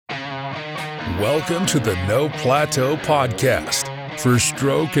Welcome to the No Plateau Podcast for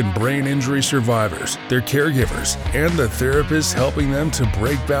stroke and brain injury survivors, their caregivers, and the therapists helping them to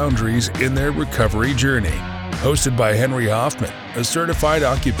break boundaries in their recovery journey. Hosted by Henry Hoffman, a certified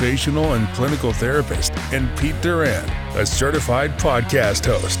occupational and clinical therapist, and Pete Durand, a certified podcast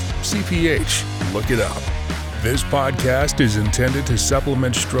host, CPH. Look it up. This podcast is intended to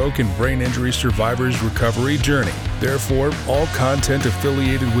supplement stroke and brain injury survivors' recovery journey. Therefore, all content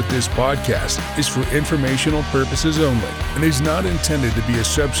affiliated with this podcast is for informational purposes only and is not intended to be a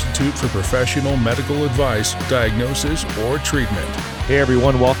substitute for professional medical advice, diagnosis, or treatment. Hey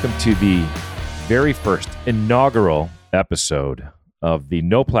everyone, welcome to the very first inaugural episode of the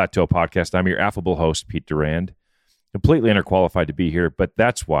No Plateau Podcast. I'm your affable host, Pete Durand. Completely underqualified to be here, but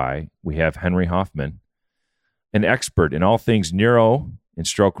that's why we have Henry Hoffman, an expert in all things neuro and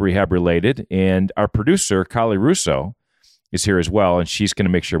stroke rehab related. And our producer, Kali Russo, is here as well, and she's going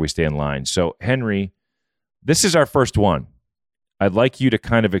to make sure we stay in line. So, Henry, this is our first one. I'd like you to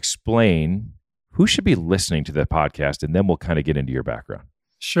kind of explain who should be listening to the podcast, and then we'll kind of get into your background.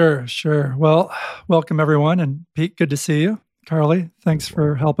 Sure. Well, welcome everyone. And Pete, good to see you. Carly, thanks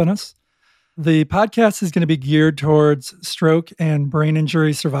for helping us. The podcast is going to be geared towards stroke and brain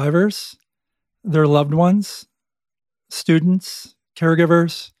injury survivors, their loved ones, students,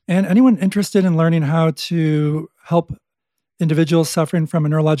 caregivers, and anyone interested in learning how to help individuals suffering from a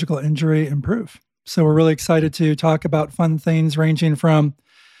neurological injury improve. So we're really excited to talk about fun things ranging from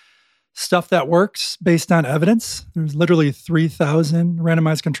stuff that works based on evidence. There's literally 3,000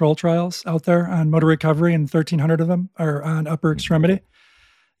 randomized control trials out there on motor recovery, and 1,300 of them are on upper extremity.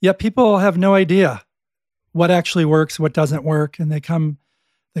 Yet people have no idea what actually works, what doesn't work, and they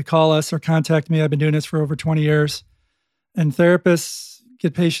call us or contact me. I've been doing this for over 20 years. And therapists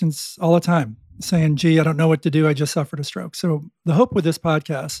get patients all the time saying, gee, I don't know what to do. I just suffered a stroke. So the hope with this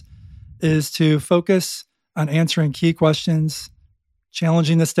podcast is to focus on answering key questions,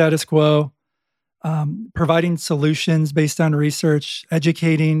 challenging the status quo, providing solutions based on research,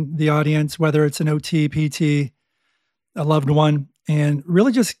 educating the audience, whether it's an OT, PT, a loved one, and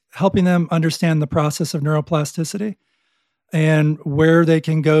really just helping them understand the process of neuroplasticity and where they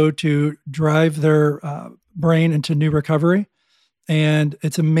can go to drive their brain into new recovery. And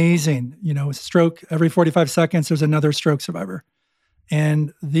it's amazing, stroke, every 45 seconds, there's another stroke survivor.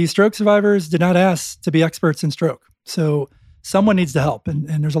 And these stroke survivors did not ask to be experts in stroke. So someone needs to help. And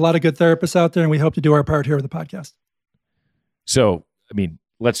there's a lot of good therapists out there, and we hope to do our part here with the podcast. So,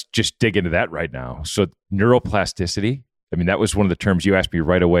 let's just dig into that right now. So neuroplasticity, that was one of the terms you asked me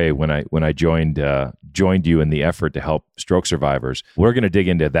right away when I joined you in the effort to help stroke survivors. We're going to dig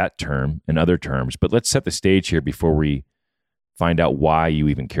into that term and other terms, but let's set the stage here before we find out why you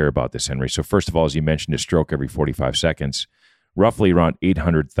even care about this, Henry. So first of all, as you mentioned, a stroke every 45 seconds, roughly around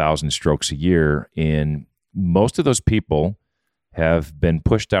 800,000 strokes a year, and most of those people have been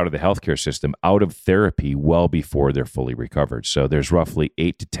pushed out of the healthcare system, out of therapy, well before they're fully recovered. So there's roughly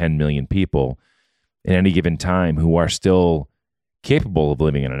 8 to 10 million people at any given time who are still capable of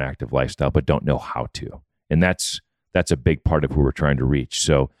living in an active lifestyle but don't know how to. And that's a big part of who we're trying to reach.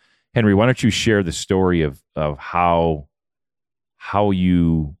 So, Henry, why don't you share the story of how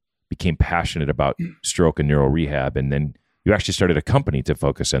you became passionate about stroke and neuro rehab, and then you actually started a company to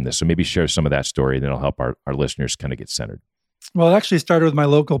focus on this. So maybe share some of that story, and then it'll help our listeners kind of get centered. Well, it actually started with my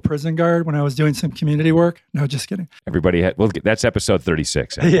local prison guard when I was doing some community work. No, just kidding. That's episode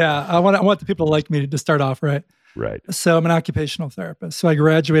 36. Yeah, I want the people to like me to start off, right? Right. So I'm an occupational therapist. So I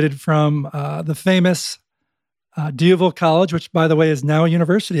graduated from the famous D'Youville College, which, by the way, is now a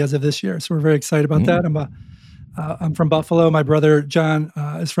university as of this year. So we're very excited about that. I'm from Buffalo. My brother, John,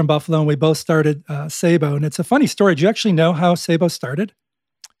 is from Buffalo, and we both started SABO. And it's a funny story. Do you actually know how SABO started?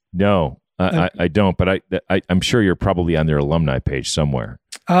 No. I don't, but I'm sure you're probably on their alumni page somewhere.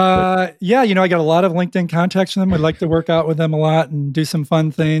 Yeah, I got a lot of LinkedIn contacts from them. I'd like to work out with them a lot and do some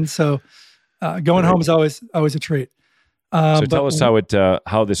fun things. So going home is always a treat. So tell us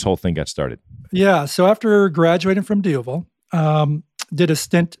how this whole thing got started. Yeah, so after graduating from D'Youville, did a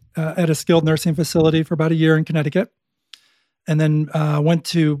stint at a skilled nursing facility for about a year in Connecticut, and then went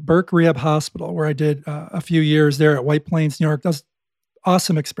to Burke Rehab Hospital, where I did a few years there at White Plains, New York. That was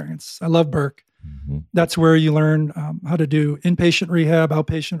awesome experience. I love Burke. Mm-hmm. That's where you learn how to do inpatient rehab,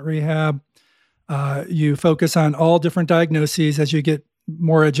 outpatient rehab. You focus on all different diagnoses as you get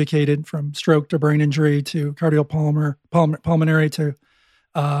more educated, from stroke to brain injury to pulmonary to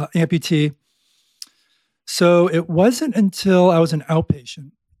amputee. So it wasn't until I was an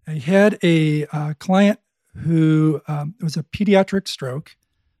outpatient. I had a client who was a pediatric stroke.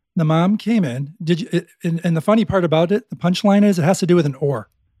 The mom came in. And the funny part about it, the punchline is it has to do with an or.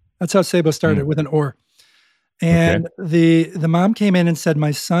 That's how Sabo started, with an oar. And the mom came in and said,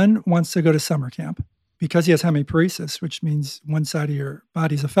 my son wants to go to summer camp because he has hemiparesis, which means one side of your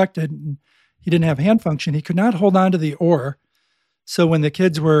body's affected. And he didn't have hand function. He could not hold on to the oar. So when the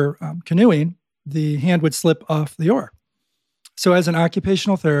kids were canoeing, the hand would slip off the oar. So as an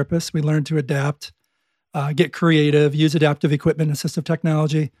occupational therapist, we learned to adapt, get creative, use adaptive equipment, assistive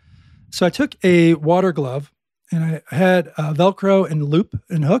technology. So I took a water glove and I had Velcro and loop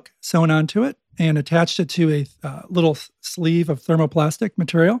and hook sewn onto it and attached it to a little sleeve of thermoplastic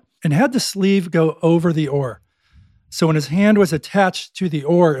material and had the sleeve go over the oar. So when his hand was attached to the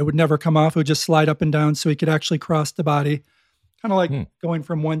oar, it would never come off. It would just slide up and down so he could actually cross the body, kind of like going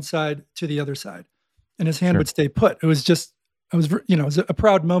from one side to the other side. And his hand would stay put. It was a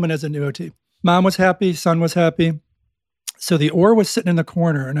proud moment as a new OT. Mom was happy, son was happy. So the oar was sitting in the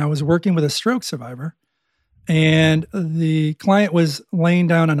corner and I was working with a stroke survivor and the client was laying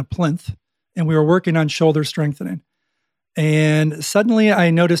down on a plinth and we were working on shoulder strengthening. And suddenly I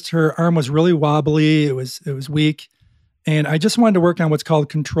noticed her arm was really wobbly. It was weak. And I just wanted to work on what's called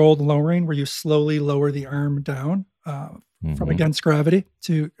controlled lowering, where you slowly lower the arm down from against gravity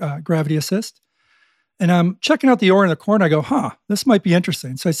to gravity assist. And I'm checking out the oar in the corner. I go, this might be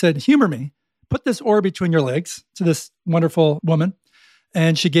interesting. So I said, humor me. Put this oar between your legs, to this wonderful woman.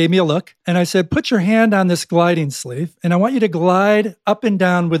 And she gave me a look. And I said, put your hand on this gliding sleeve. And I want you to glide up and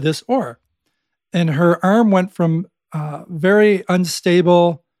down with this oar. And her arm went from very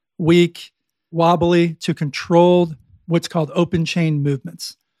unstable, weak, wobbly to controlled, what's called open chain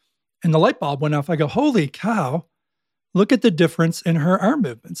movements. And the light bulb went off. I go, holy cow, look at the difference in her arm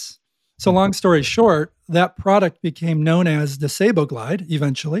movements. So long story short, that product became known as the Sabo Glide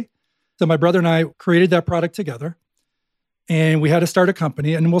eventually. So my brother and I created that product together and we had to start a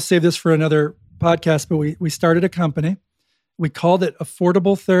company, and we'll save this for another podcast, but we started a company. We called it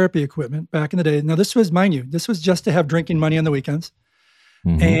Affordable Therapy Equipment back in the day. Now this was, mind you, this was just to have drinking money on the weekends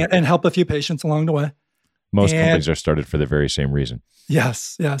and help a few patients along the way. Most companies are started for the very same reason.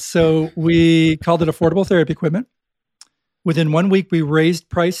 Yes. So we called it Affordable Therapy Equipment. Within 1 week, we raised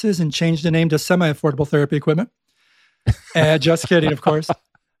prices and changed the name to Semi-Affordable Therapy Equipment. Just kidding, of course.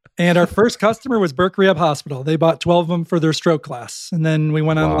 And our first customer was Burke Rehab Hospital. They bought 12 of them for their stroke class. And then we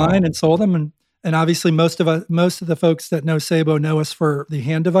went online and sold them. And obviously most of the folks that know Sabo know us for the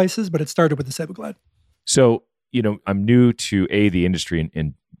hand devices, but it started with the Sabo Glide. So, I'm new to A, the industry,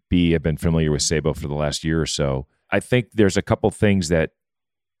 and B, I've been familiar with Sabo for the last year or so. I think there's a couple things that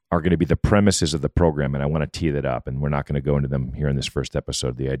are going to be the premises of the program, and I want to tee that up, and we're not going to go into them here in this first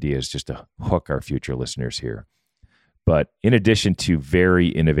episode. The idea is just to hook our future listeners here. But in addition to very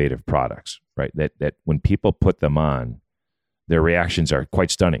innovative products, right, that when people put them on, their reactions are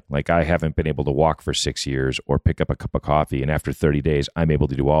quite stunning. Like, I haven't been able to walk for 6 years or pick up a cup of coffee, and after 30 days, I'm able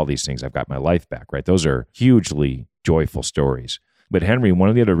to do all these things. I've got my life back, right? Those are hugely joyful stories. But Henry, one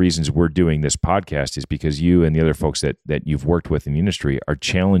of the other reasons we're doing this podcast is because you and the other folks that you've worked with in the industry are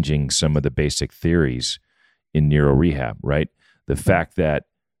challenging some of the basic theories in neuro rehab, right? The fact that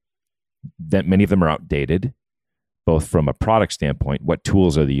many of them are outdated, both from a product standpoint, what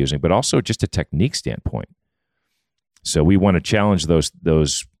tools are they using, but also just a technique standpoint. So we want to challenge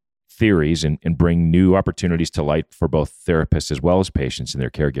those theories and bring new opportunities to light for both therapists as well as patients and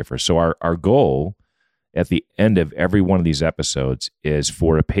their caregivers. So our goal at the end of every one of these episodes is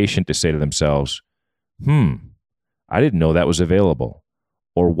for a patient to say to themselves, I didn't know that was available.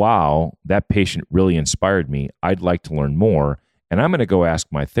 Or, wow, that patient really inspired me. I'd like to learn more. And I'm going to go ask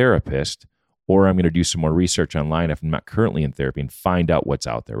my therapist, or I'm going to do some more research online if I'm not currently in therapy and find out what's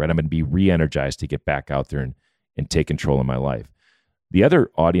out there, right? I'm going to be re-energized to get back out there and take control of my life. The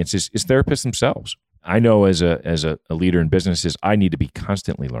other audience is therapists themselves. I know as a leader in businesses, I need to be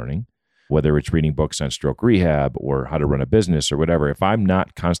constantly learning, whether it's reading books on stroke rehab or how to run a business or whatever. If I'm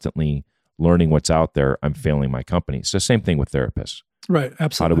not constantly learning what's out there, I'm failing my company. It's the same thing with therapists. Right,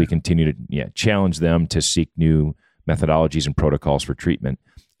 absolutely. How do we continue to challenge them to seek new methodologies and protocols for treatment?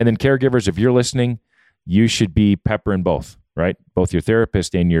 And then caregivers, if you're listening, you should be peppering both, right? Both your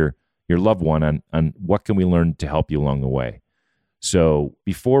therapist and your loved one on what can we learn to help you along the way. So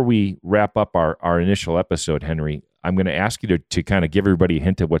before we wrap up our initial episode, Henry, I'm going to ask you to kind of give everybody a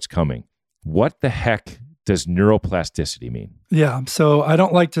hint of what's coming. What the heck does neuroplasticity mean? Yeah, so I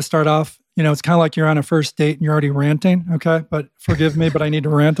don't like to start off, it's kind of like you're on a first date and you're already ranting, okay? But forgive me, but I need to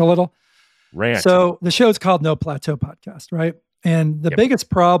rant a little. Rant. So the show's called No Plateau Podcast, right? And the biggest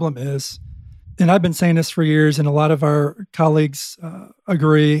problem is, and I've been saying this for years, and a lot of our colleagues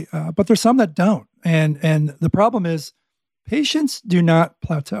agree, but there's some that don't. And the problem is patients do not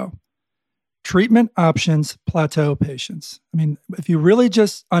plateau. treatment options, plateau patients. I mean, if you really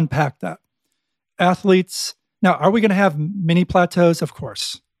just unpack that, athletes, now, are we going to have mini plateaus? Of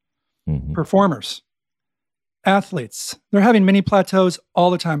course. Mm-hmm. Performers, athletes, they're having mini plateaus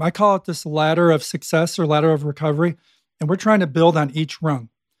all the time. I call it this ladder of success or ladder of recovery, and we're trying to build on each rung.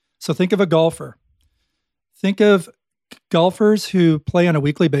 So think of a golfer. Think of golfers who play on a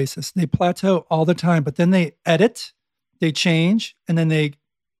weekly basis. They plateau all the time, but then they edit, they change, and then they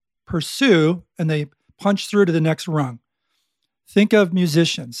pursue and they punch through to the next rung. Think of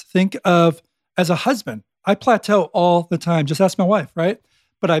musicians. Think of, as a husband, I plateau all the time. Just ask my wife, right?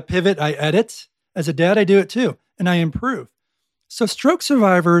 But I pivot, I edit. As a dad, I do it too, and I improve. So stroke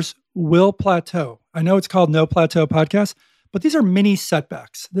survivors will plateau. I know it's called No Plateau Podcast, but these are mini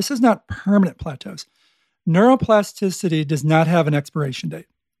setbacks. This is not permanent plateaus. Neuroplasticity does not have an expiration date.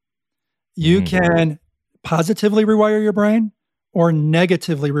 You can positively rewire your brain or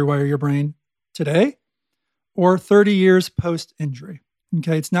negatively rewire your brain today or 30 years post-injury.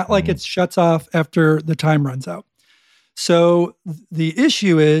 Okay, it's not like it shuts off after the time runs out. So the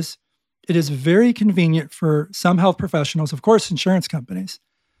issue is, it is very convenient for some health professionals, of course, insurance companies,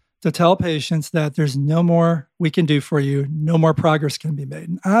 to tell patients that there's no more we can do for you, no more progress can be made.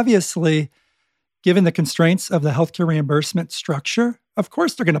 And obviously, given the constraints of the healthcare reimbursement structure, of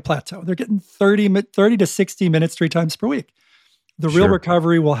course they're going to plateau. They're getting 30 to 60 minutes 3 times per week. The real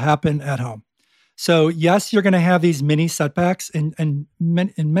recovery will happen at home. So yes, you're going to have these mini setbacks, and in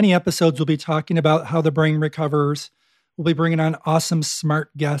many episodes, we'll be talking about how the brain recovers. We'll be bringing on awesome,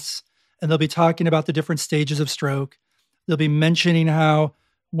 smart guests, and they'll be talking about the different stages of stroke. They'll be mentioning how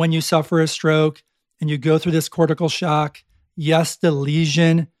when you suffer a stroke and you go through this cortical shock, yes, the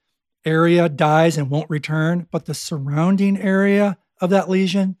lesion area dies and won't return, but the surrounding area of that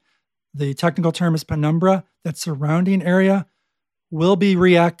lesion, the technical term is penumbra, that surrounding area will be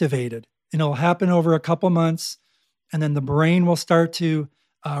reactivated. And it'll happen over a couple months, and then the brain will start to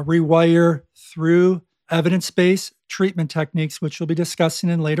rewire through evidence-based treatment techniques, which we'll be discussing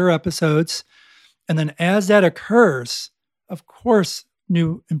in later episodes. And then as that occurs, of course,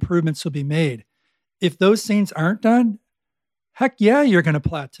 new improvements will be made. If those things aren't done, heck yeah, you're going to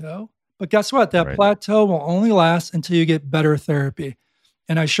plateau. But guess what? That plateau will only last until you get better therapy.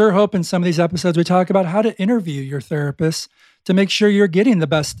 And I sure hope in some of these episodes we talk about how to interview your therapist to make sure you're getting the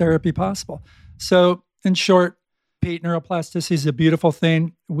best therapy possible. So in short, Pete, neuroplasticity is a beautiful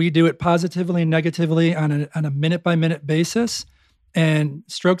thing. We do it positively and negatively on a minute-by-minute basis. And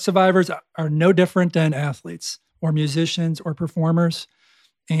stroke survivors are no different than athletes or musicians or performers.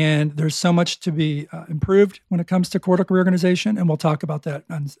 And there's so much to be improved when it comes to cortical reorganization. And we'll talk about that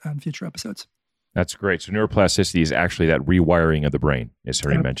on future episodes. That's great. So neuroplasticity is actually that rewiring of the brain, as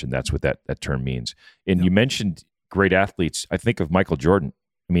Harry mentioned. That's what that term means. And you mentioned great athletes. I think of Michael Jordan.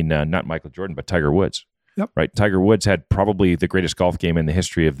 I mean, not Michael Jordan, but Tiger Woods. Yep. Right. Tiger Woods had probably the greatest golf game in the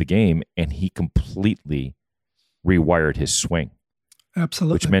history of the game, and he completely rewired his swing.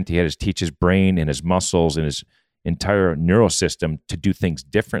 Absolutely. Which meant he had to teach his brain and his muscles and his entire neural system to do things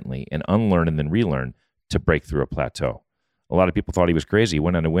differently and unlearn and then relearn to break through a plateau. A lot of people thought he was crazy. He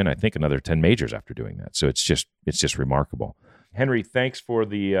went on to win, I think, another 10 majors after doing that. So it's just remarkable. Henry, thanks for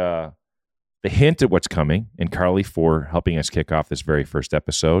the hint at what's coming, and Carly for helping us kick off this very first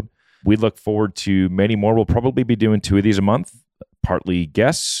episode. We look forward to many more. We'll probably be doing 2 of these a month, partly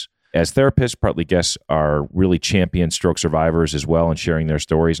guests as therapists, partly guests are really champion stroke survivors as well and sharing their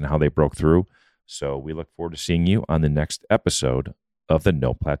stories and how they broke through. So we look forward to seeing you on the next episode of the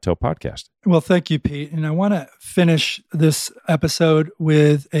No Plateau Podcast. Well, thank you, Pete. And I want to finish this episode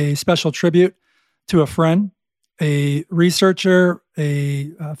with a special tribute to a friend, a researcher,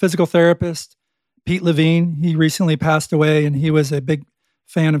 a physical therapist, Pete Levine. He recently passed away, and he was a big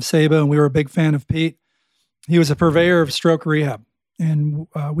fan of Saba, and we were a big fan of Pete. He was a purveyor of stroke rehab, and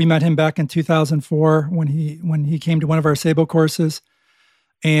we met him back in 2004 when he came to one of our Saba courses.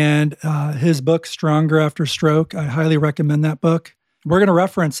 And his book, Stronger After Stroke, I highly recommend that book. We're going to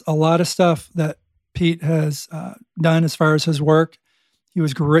reference a lot of stuff that Pete has done as far as his work. He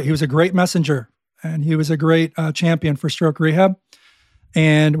was great. He was a great messenger, and he was a great champion for stroke rehab.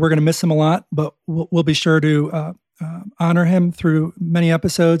 And we're going to miss him a lot, but we'll be sure to honor him through many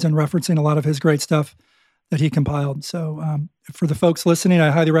episodes and referencing a lot of his great stuff that he compiled. So for the folks listening, I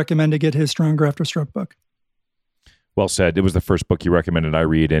highly recommend to get his Stronger After Stroke book. Well said. It was the first book you recommended I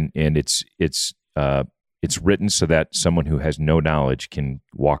read, and it's written so that someone who has no knowledge can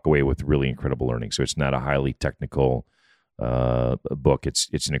walk away with really incredible learning. So it's not a highly technical book.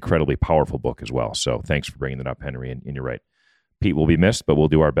 It's an incredibly powerful book as well. So thanks for bringing that up, Henry. And you're right. Pete will be missed, but we'll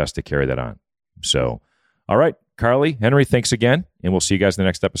do our best to carry that on. So, all right, Carly, Henry, thanks again, and we'll see you guys in the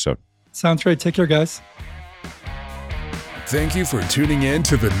next episode. Sounds great. Take care, guys. Thank you for tuning in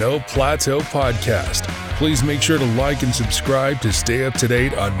to the No Plateau Podcast. Please make sure to like and subscribe to stay up to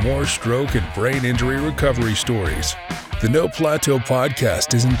date on more stroke and brain injury recovery stories. The No Plateau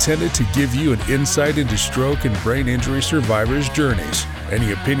Podcast is intended to give you an insight into stroke and brain injury survivors' journeys.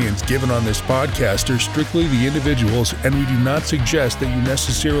 Any opinions given on this podcast are strictly the individual's, and we do not suggest that you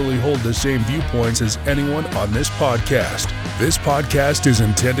necessarily hold the same viewpoints as anyone on this podcast. This podcast is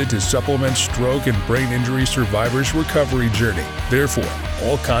intended to supplement stroke and brain injury survivors' recovery journey. Therefore,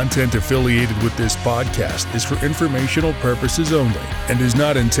 all content affiliated with this podcast is for informational purposes only and is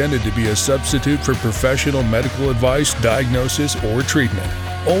not intended to be a substitute for professional medical advice, diagnosis, or treatment.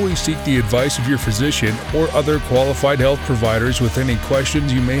 Always seek the advice of your physician or other qualified health providers with any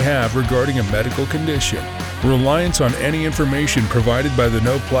questions you may have regarding a medical condition. Reliance on any information provided by the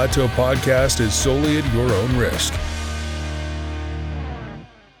No Plateau Podcast is solely at your own risk.